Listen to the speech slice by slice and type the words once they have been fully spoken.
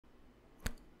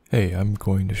Hey, I'm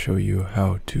going to show you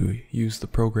how to use the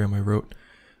program I wrote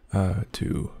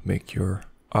to make your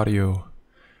audio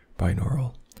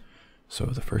binaural. So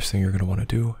the first thing you're going to want to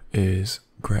do is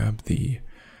grab the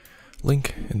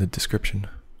link in the description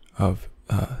of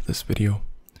this video,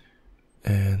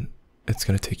 and it's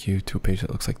going to take you to a page that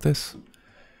looks like this.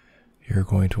 You're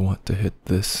going to want to hit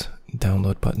this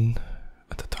download button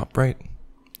at the top right.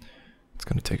 It's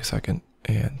going to take a second,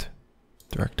 and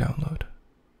direct download.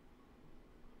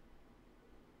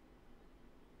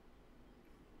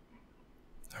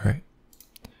 Alright.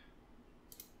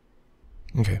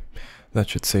 Okay, that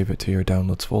should save it to your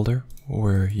downloads folder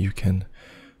where you can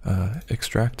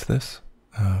extract this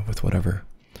with whatever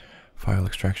file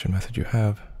extraction method you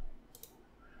have.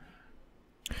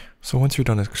 So once you're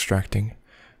done extracting,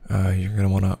 you're going to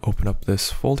want to open up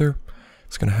this folder.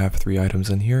 It's going to have 3 items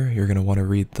in here. You're going to want to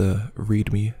read the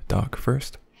README doc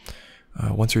first.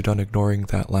 Once you're done ignoring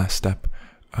that last step,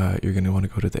 you're going to want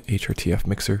to go to the HRTF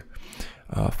mixer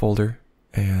folder.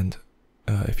 And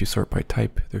if you sort by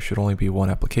type, there should only be one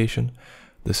application.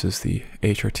 This is the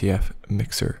HRTF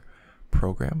mixer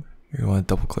program. You're going to want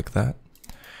to double click that.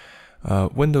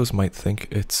 Windows might think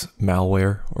it's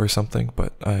malware or something,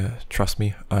 but trust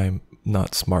me, I'm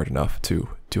not smart enough to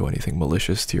do anything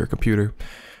malicious to your computer.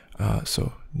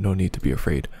 So no need to be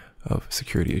afraid of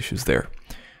security issues there.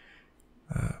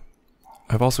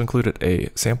 I've also included a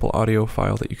sample audio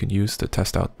file that you can use to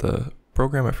test out the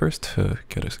program at first to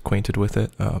get acquainted with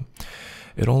it.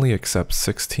 It only accepts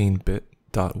 16-bit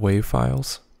 .wav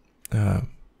files.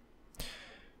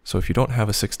 So if you don't have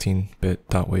a 16-bit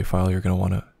 .wav file, you're going to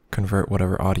want to convert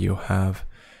whatever audio you have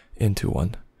into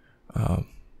one.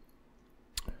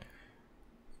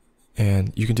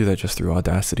 And you can do that just through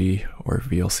Audacity or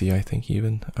VLC, I think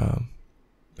even.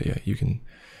 But yeah, you can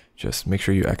just make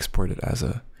sure you export it as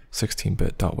a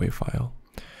 16-bit .wav file.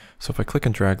 So if I click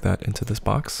and drag that into this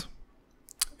box,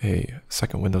 a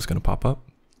second window is going to pop up,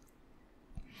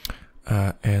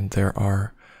 and there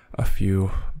are a few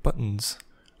buttons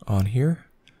on here.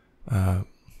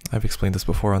 I've explained this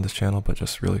before on this channel, but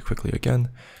just really quickly again,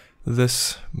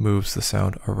 this moves the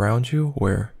sound around you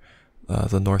where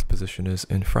the north position is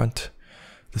in front.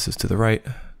 This is to the right,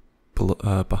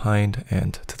 behind,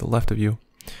 and to the left of you.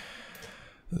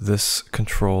 This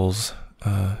controls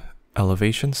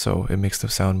elevation, so it makes the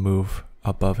sound move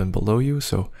above and below you.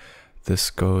 So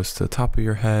this goes to the top of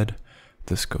your head,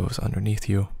 this goes underneath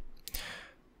you.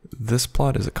 This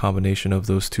plot is a combination of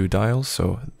those 2 dials,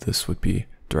 so this would be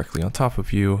directly on top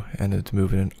of you, and it'd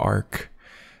move in an arc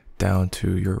down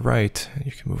to your right, and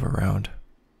you can move around.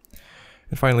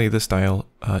 And finally, this dial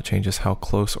changes how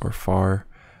close or far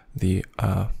the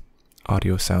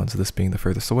audio sounds, this being the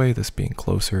furthest away, this being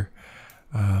closer.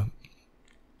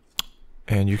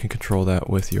 And you can control that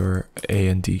with your A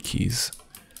and D keys.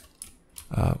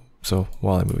 So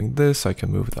while I'm moving this, I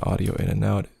can move the audio in and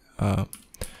out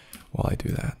while I do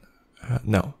that.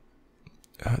 Now,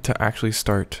 to actually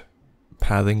start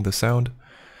pathing the sound,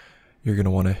 you're going to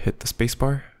want to hit the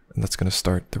spacebar, and that's going to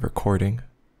start the recording.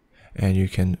 And you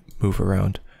can move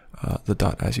around the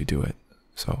dot as you do it.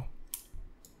 So,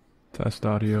 test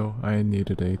audio. I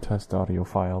needed a test audio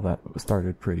file that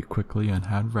started pretty quickly and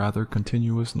had rather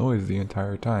continuous noise the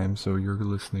entire time, so you're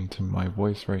listening to my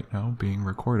voice right now being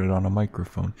recorded on a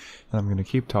microphone. And I'm going to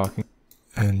keep talking,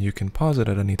 and you can pause it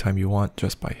at any time you want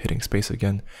just by hitting space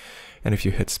again. And if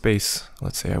you hit space,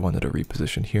 let's say I wanted to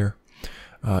reposition here,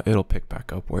 it'll pick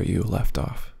back up where you left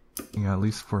off. At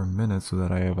least for a minute, so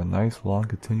that I have a nice long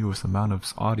continuous amount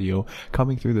of audio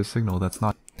coming through the signal that's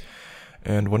not.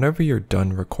 And whenever you're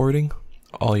done recording,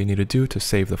 all you need to do to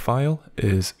save the file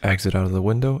is exit out of the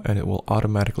window, and it will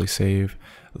automatically save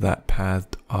that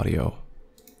pathed audio.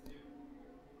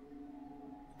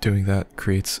 Doing that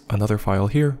creates another file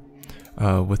here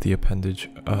with the appendage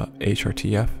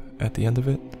HRTF at the end of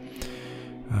it.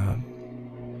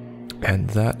 And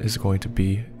that is going to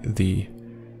be the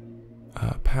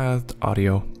pathed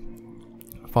audio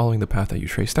following the path that you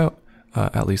traced out,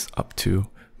 at least up to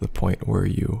the point where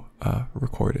you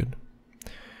recorded.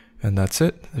 And that's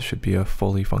it. This should be a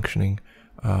fully functioning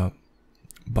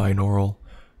binaural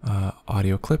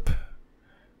audio clip.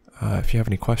 If you have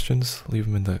any questions, leave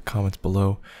them in the comments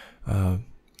below.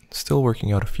 Still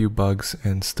working out a few bugs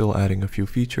and still adding a few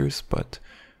features, but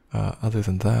other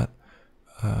than that,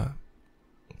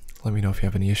 let me know if you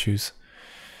have any issues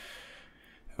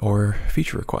or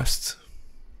feature requests.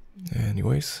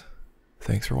 Anyways,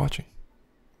 thanks for watching.